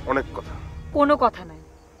কথা? অনেক কথা। কোনো কথা নাই।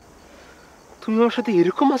 তুমি আমার সাথে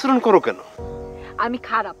এরকম আচরণ করো কেন? আমি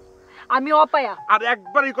খারাপ, আমি অপায়া। আর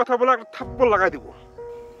একবার এই কথা বলে একটা থাপ্পড় লাগাই দিব।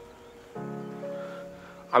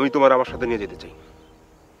 আমি তোমার আমার সাথে নিয়ে যেতে চাই।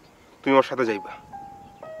 তুমি আমার সাথে যাইবা,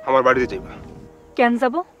 আমার বাড়িতে যাইবা। কেন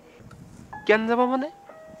যাব? কেন যাবা মানে?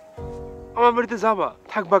 আমার বাড়িতে যাবা,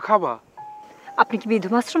 থাকবা, খাবা। আপনি কি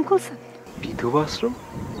বিধবা আশ্রম খুলছেন? বিধবা আশ্রম?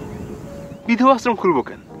 বিধবা আশ্রম খুলবো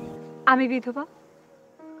কেন? আমি বিধবা?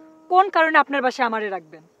 কোন কারণে আপনার বাসায় আমারে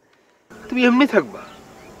রাখবেন? তুমি এমনি থাকবা,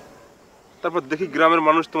 তারপর দেখি গ্রামের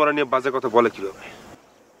মানুষ তোমার নিয়ে বাজে কথা বলে কিভাবে।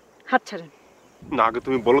 হাত ছাড়েন। না, আগে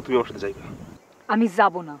তুমি বলো তুমি আমার সাথে যাইবা। আমি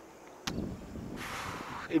যাব না।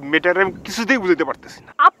 এই মেয়েটারে আমি কিছুতেই বুঝতে পারতেছি না।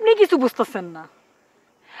 আপনি কিছু বুঝতেছেন না।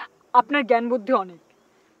 আপনার জ্ঞান বুদ্ধি অনেক,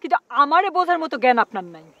 কিন্তু আমারে বোঝার মতো জ্ঞান আপনার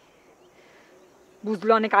নাই।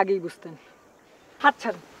 বুঝলে অনেক আগেই বুঝতেন। হাত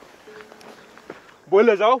ছাড়েন।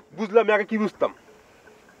 বলে যাও, বুঝলে আমি আগে কি বুঝতাম।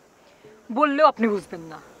 বললেও আপনি বুঝবেন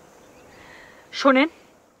না। শোনেন,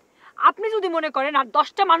 আপনি যদি মনে করেন আর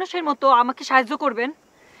 10টা মানুষের মতো আমাকে সাহায্য করবেন,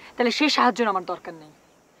 তাহলে সেই সাহায্যের আমার দরকার নেই।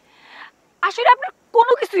 আসলে আপনার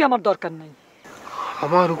কোনো কিছুই আমার দরকার নেই।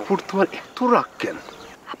 আমার উপর তোমার এত রাগ কেন?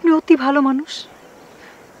 আপনি অতি ভালো মানুষ।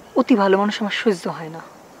 অতি ভালো মানুষ আমার সহ্য হয় না।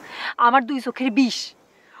 আমার 2 চোখের বিষ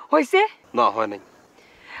হয়েছে। না, হয় নাই।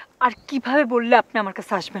 আর কিভাবে বললে আপনি আমার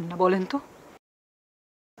কাছে আসবেন না বলেন তো?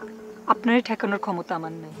 আপনারই ঠেকানোর ক্ষমতা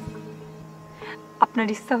আমার নাই। আপনার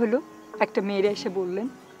ইচ্ছা হলো একটা মেয়েরে এসে বললেন,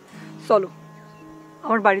 চলো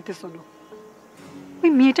আমার বাড়িতে চলো। ওই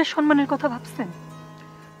মেয়েটার সম্মানের কথা ভাবছেন?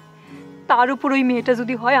 তার উপর ওই মেয়েটা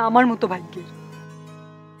যদি হয় আমার মতো ভাগ্যের।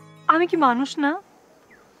 আমি কি মানুষ না?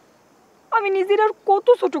 আমি নিজের আর কত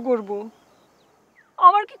ছোট করব?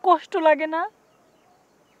 আমার কি কষ্ট লাগে না?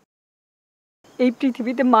 এই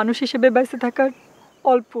পৃথিবীতে মানুষ হিসেবে বেঁচে থাকার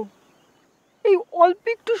অল্প, এই অল্প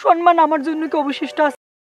একটু সম্মান আমার জন্য কি অবশিষ্ট আছে?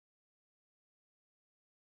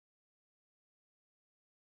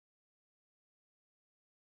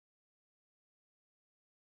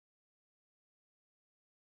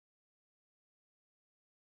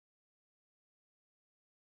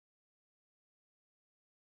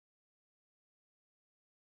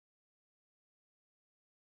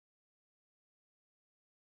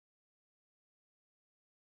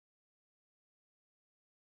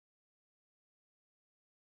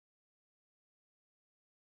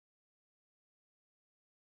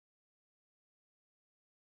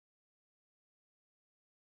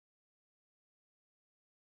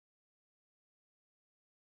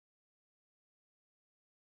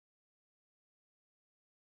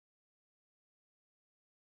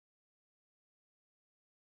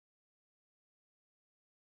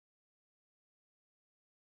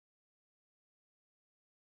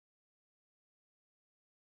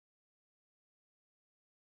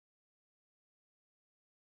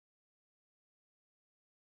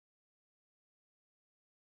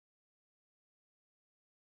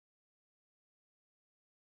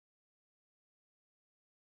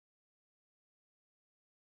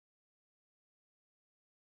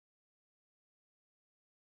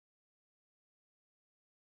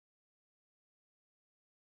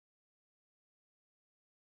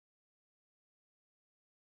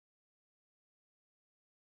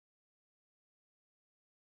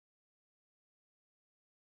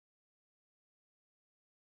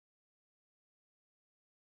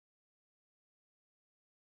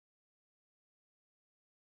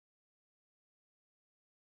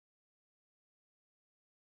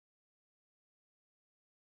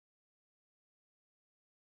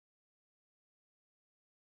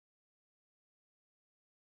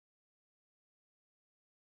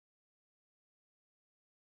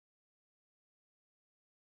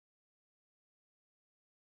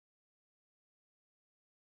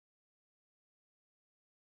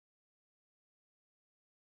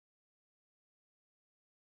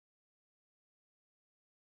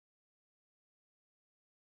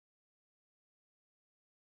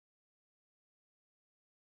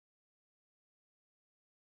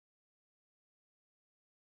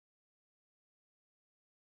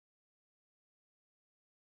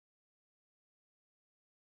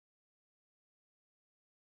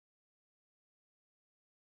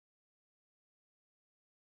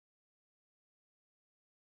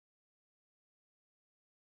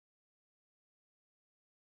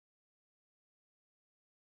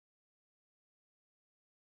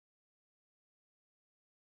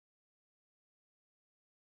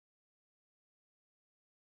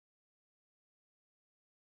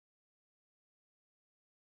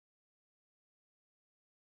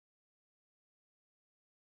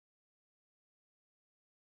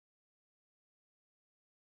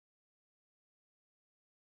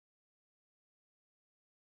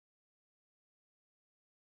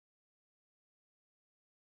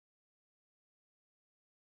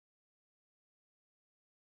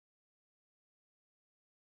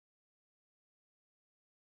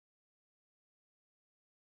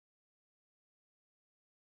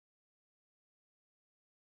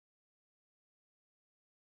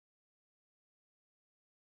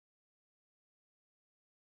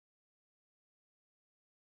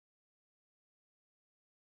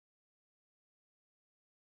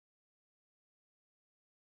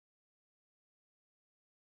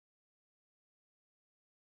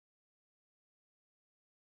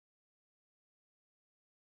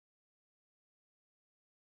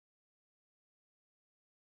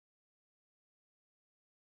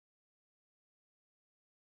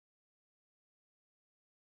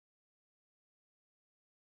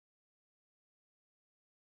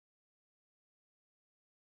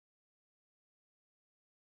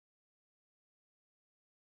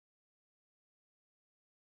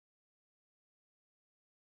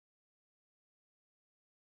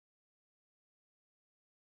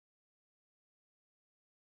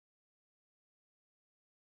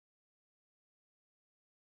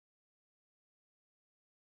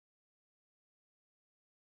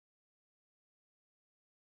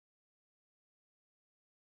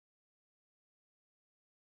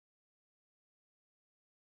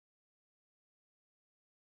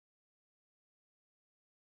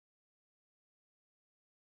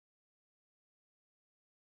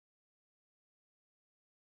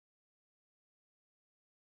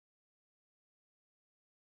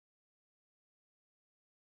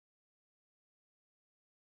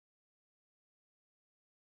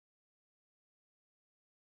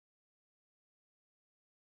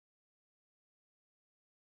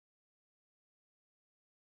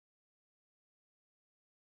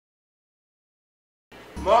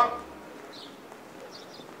 মা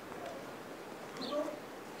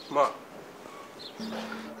মা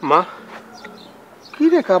মা কি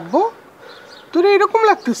রে কাব্য, তোর এরকম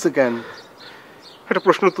লাগতেছে কেন? একটা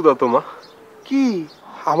প্রশ্ন তো দাও তো মা। কি?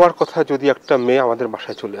 আমার কথা যদি একটা মেয়ে আমাদের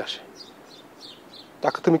বাসায় চলে আসে,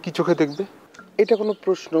 তাকে তুমি কি চোখে দেখবে? এটা কোনো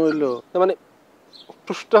প্রশ্ন হইলো? মানে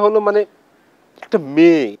প্রশ্নটা হলো মানে একটা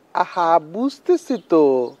মেয়ে। আহা, বুঝতেছি তো,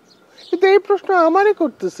 কিন্তু এই প্রশ্ন আমারই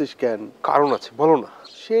করতেছিস কেন? কারণ আছে, বলো না।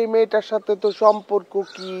 সেই মেয়েটার সাথে তো সম্পর্ক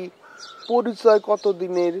কি, পরিচয়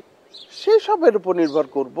কতদিনের, সেসবের উপর নির্ভর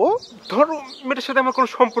করব। ধরো মেয়েটার সাথে আমার কোনো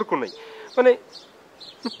সম্পর্ক নেই, মানে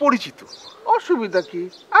পরিচিত। অসুবিধা কি,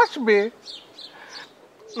 আসবে।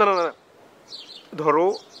 না না না, ধরো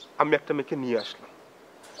আমি একটা মেয়েকে নিয়ে আসলাম,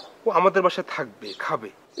 ও আমাদের বাসায় থাকবে, খাবে।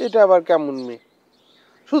 এটা আবার কেমন মেয়ে?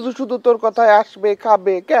 শুধু শুধু তোর কথায় আসবে,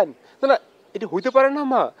 খাবে কেন? না না, এটা হইতে পারে না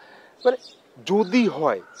মা। মানে যদি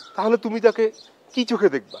হয় তাহলে তুমি তাকে কি চোখে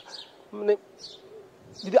দেখবা? মানে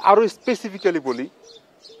যদি আরো স্পেসিফিক্যালি বলি,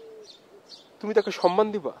 তুমি তাকে সম্মান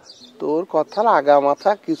দিবা? তোর কথার আগা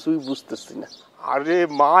মাথা কিছুই বুঝতেছি না। আরে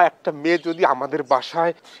মা, একটা মেয়ে যদি আমাদের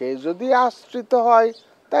বাসায়, সে যদি আশ্রিত হয়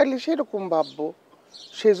তাহলে সেরকম ভাববো,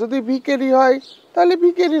 সে যদি ভিখারি হয় তাহলে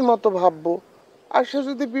ভিখারির মতো ভাববো, আর সে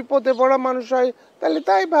যদি বিপদে পড়া মানুষ হয় তাহলে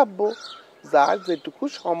তাই ভাববো। যার যেটুকু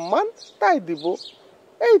সম্মান তাই দিব,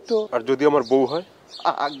 এই তো। আর যদি আমার বউ হয়?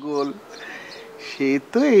 পাগল, সে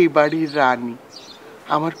তো এই বাড়ির রানী,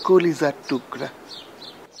 আমার কলিজার টুকরা।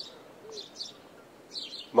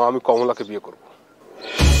 মা, আমি কমলাকে বিয়ে করব।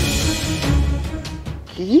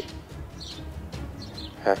 কি?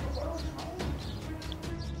 হ্যাঁ।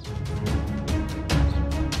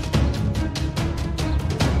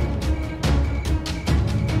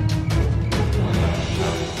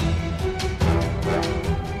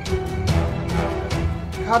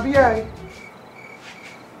 খাবি আয়।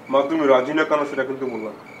 মা, তুমি রাজি না কেন সেটা কিন্তু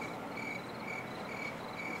বললাম।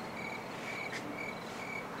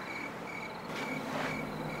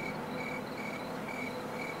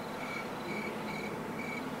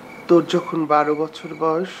 তোর যখন 12 বছর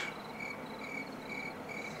বয়স,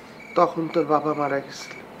 তখন তোর বাবা মারা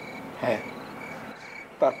গেছিল। হ্যাঁ।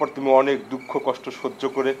 তারপর তুমি অনেক দুঃখ কষ্ট সহ্য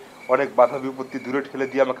করে, অনেক বাধা বিপত্তি দূরে ঠেলে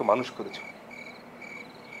দিয়ে আমাকে মানুষ করেছো।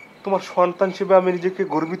 তোমার সন্তান হিসেবে আমি নিজেকে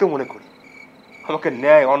গর্বিত মনে করি। আমাকে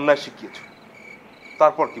ন্যায় অন্যায় শিখিয়েছো।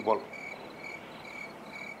 তারপর কি বল?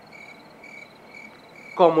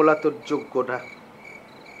 কমলা তোর যোগ্য না।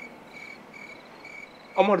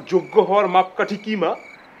 আমার যোগ্য হওয়ার মাপকাঠি কি মা?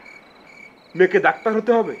 মেয়েকে ডাক্তার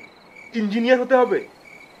হতে হবে, ইঞ্জিনিয়ার হতে হবে,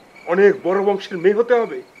 অনেক বড় বংশের মেয়ে হতে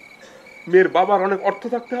হবে, মেয়ের বাবার অনেক অর্থ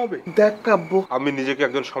থাকতে হবে? দেখ কাব্য, আমি নিজেকে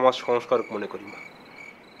একজন সমাজ সংস্কারক মনে করি মা।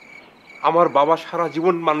 আমার বাবা সারা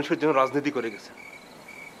জীবন মানুষের জন্য রাজনীতি করে গেছেন,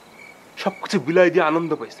 সবকিছু বিলাই দিয়ে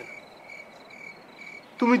আনন্দ পাইছেন।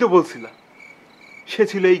 তুমি তো বলছিলা সে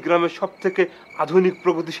ছিল এই গ্রামের সব থেকে আধুনিক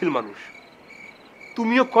প্রগতিশীল মানুষ।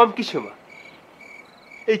 তুমিও কম কিসে মা?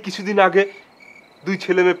 এই কিছুদিন আগে 2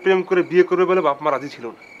 ছেলে মেয়ে প্রেম করে বিয়ে করবে বলে বাপ মা রাজি ছিল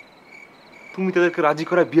না, তুমি তাদেরকে রাজি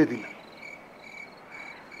করায় বিয়ে দিলা।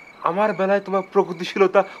 আমার বেলায় তোমার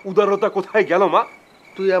প্রগতিশীলতা উদারতা কোথায় গেল মা?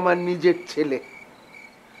 তুই আমার নিজের ছেলে,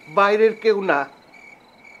 বাইরের কেউ না।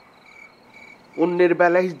 অন্যের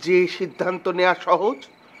বেলায় যে সিদ্ধান্ত নেওয়া সহজ,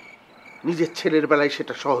 নিজের ছেলের বেলায়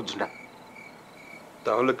সেটা সহজ না।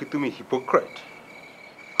 তাহলে কি তুমি হিপোক্রাইট?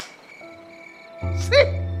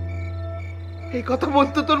 এই কথা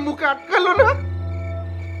বলতে তোর মুখে আটকালো না?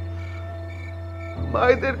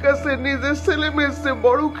 মায়েদের কাছে নিজের ছেলে মেয়ে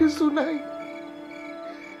বড় কিছু নাই।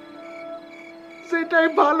 সেটাই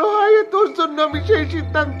ভালো হয় তোর জন্য, আমি সেই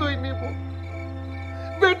সিদ্ধান্তই নিব।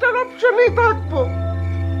 বেটার অপশনেই থাকবো।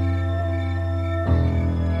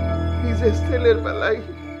 নিজের ছেলের বেলায়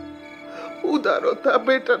উদারতা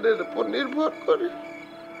বেটারের উপর নির্ভর করে।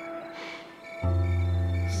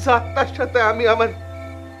 যাত্রার সাথে আমি আমার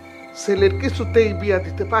ছেলের কিছুতেই বিয়া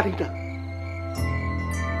দিতে পারি না।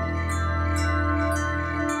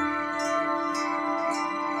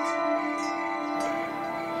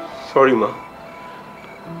 সরি মা,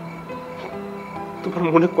 তোমার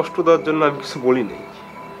মনে কষ্ট দেওয়ার জন্য আমি কিছু বলি নাই।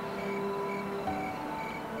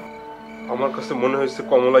 আমার কাছে মনে হয়েছে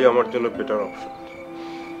কমলাই আমার জন্য বেটার অপশন।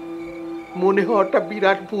 মনে হওয়াটা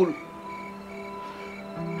বিরাট ভুল।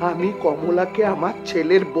 আমি কমলাকে আমার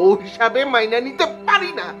ছেলের বউ হিসাবে মাইনা নিতে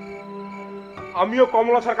পারি না। আমিও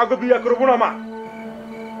কমলা ছাড়া কাউকে বিয়ে করবো না মা।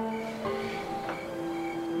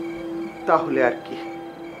 তাহলে আর কি,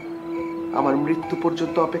 আমার মৃত্যু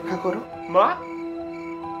পর্যন্ত অপেক্ষা করো। মা,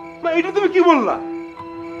 মা এটা তুমি কি বললা?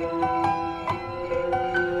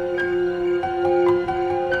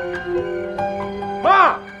 মা,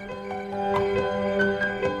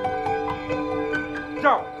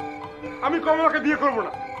 যাও। তোমাকে বিয়ে করব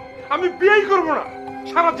না, আমি বিয়েই করব না,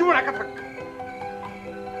 সারা জীবন একা থাকবো।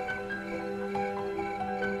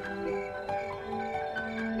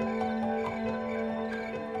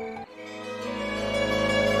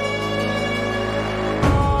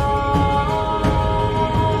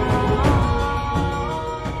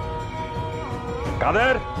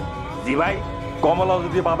 কাদের জি ভাই, কমলা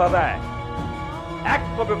যদি বাধা দেয় এক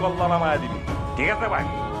কপে কল্লা নামায় দিবি, ঠিক আছে ভাই?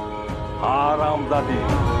 আরাম দাদি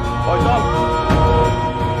ওই চল।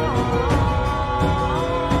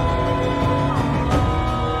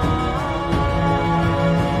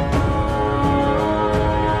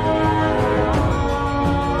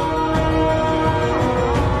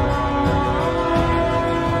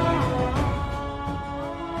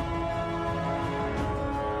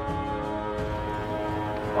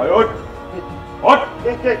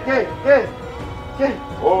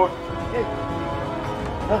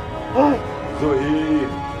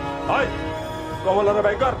 কমলারে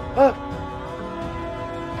ভাই কর।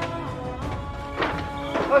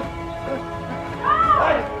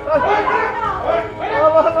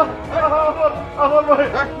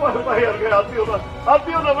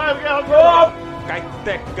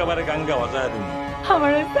 একেবারে গাঙ্গা বাজায় দিন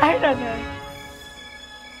আমার চাইটা নেই।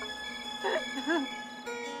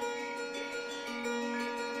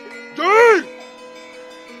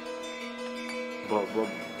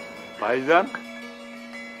 ভাইজান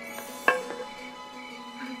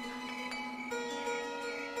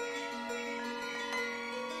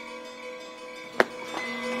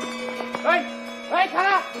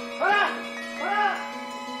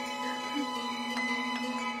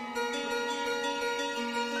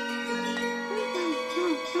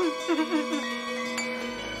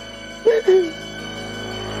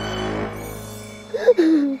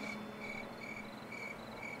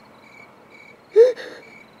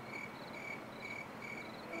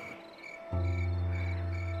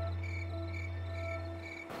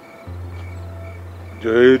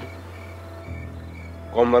জহির,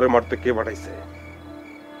 কমলারে মারতে কে পাঠাইছে?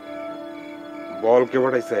 বল, কে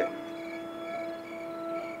পাঠাইছে?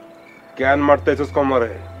 কেন মারতে আইছিস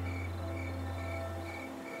কমলারে?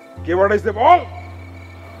 কে পাঠাইছে বল?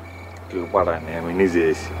 কেউ পাঠায়নি, আমি নিজে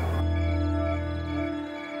এসেছি।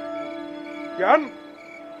 কেন?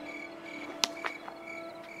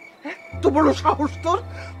 এত বড় সাহস তোর,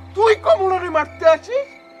 তুই কমলারে মারতে আছিস?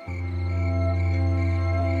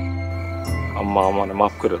 আম্মা আমাকে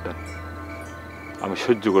মাফ করে দেন, আমি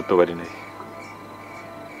সহ্য করতে পারি নাই।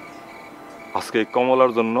 আজকে এই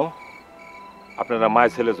কমলার জন্য আপনারা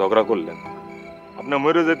মায়ের ছেলে ঝগড়া করলেন, আপনি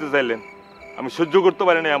মরে যেতে চাইলেন, আমি সহ্য করতে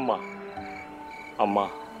পারি নাই। আম্মা আম্মা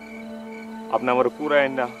আপনি আমার কুড়াই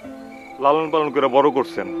না লালন পালন করে বড়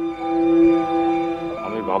করছেন।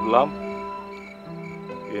 আমি ভাবলাম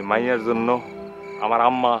এই মাইয়ার জন্য আমার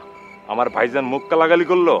আম্মা আমার ভাইজান মুখ কালাগালি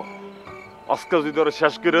করলো, আজকে যদি ওরা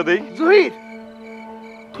শেষ করে দেই। জহির,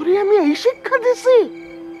 তোরে আমি এই শিক্ষা দিছি?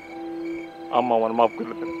 আম্মা আমার মাফ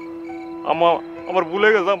করে দেন, আম্মা আমার ভুলে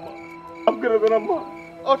গেছে, আম্মা মাফ করে দেন। আম্মা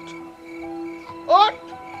ওঠ ওঠ,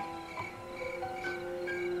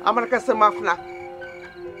 আমার কাছে মাফ না,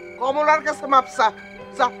 কমলার কাছে মাফ চা।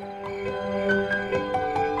 যা।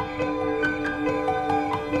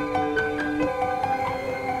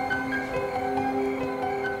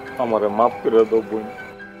 আমারে মাফ করে দাও বোন।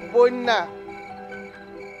 বোন না,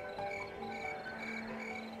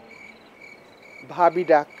 ভাবি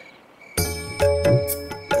ডাক।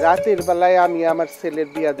 রাতের বেলায় আমি আমার ছেলের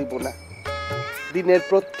বিয়া দিব না, দিনের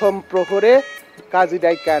প্রথম প্রহরে কাজী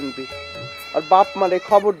ডাইকে আনবি, আর বাপ মারে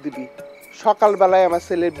খবর দিবি সকাল বেলায় আমার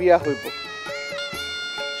ছেলের বিয়া হইব।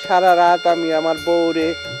 সারা রাত আমি আমার বউরে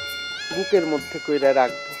বুকের মধ্যে কইরা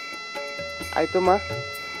রাখবো। আয় তো মা,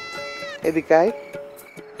 এদিকে আয়।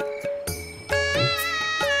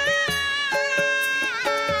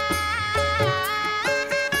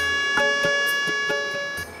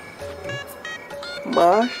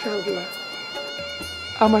 মাশাআল্লাহ,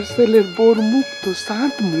 আমার ছেলের বোর মুখ তো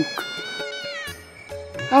সাত মুখ,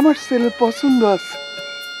 আমার ছেলের পছন্দ আছে।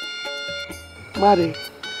 মারে,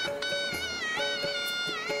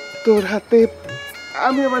 তোর হাতে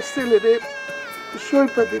আমি আমার ছেলেরে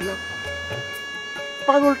সইপা দিলাম,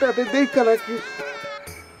 পাগলটাতে দেখা রাখিস।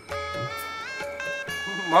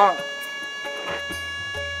 মা,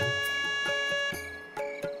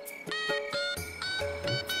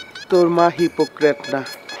 তোর মা হিপোক্রেট না।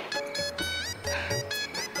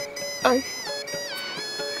 আয়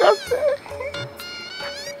কাছে।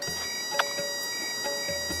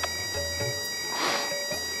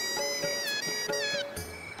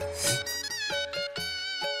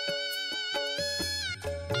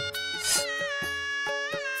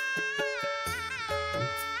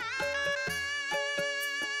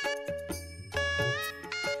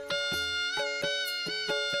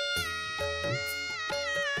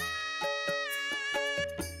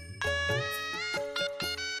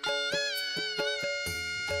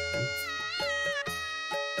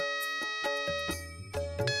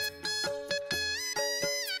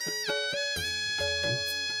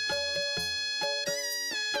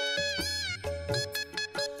 না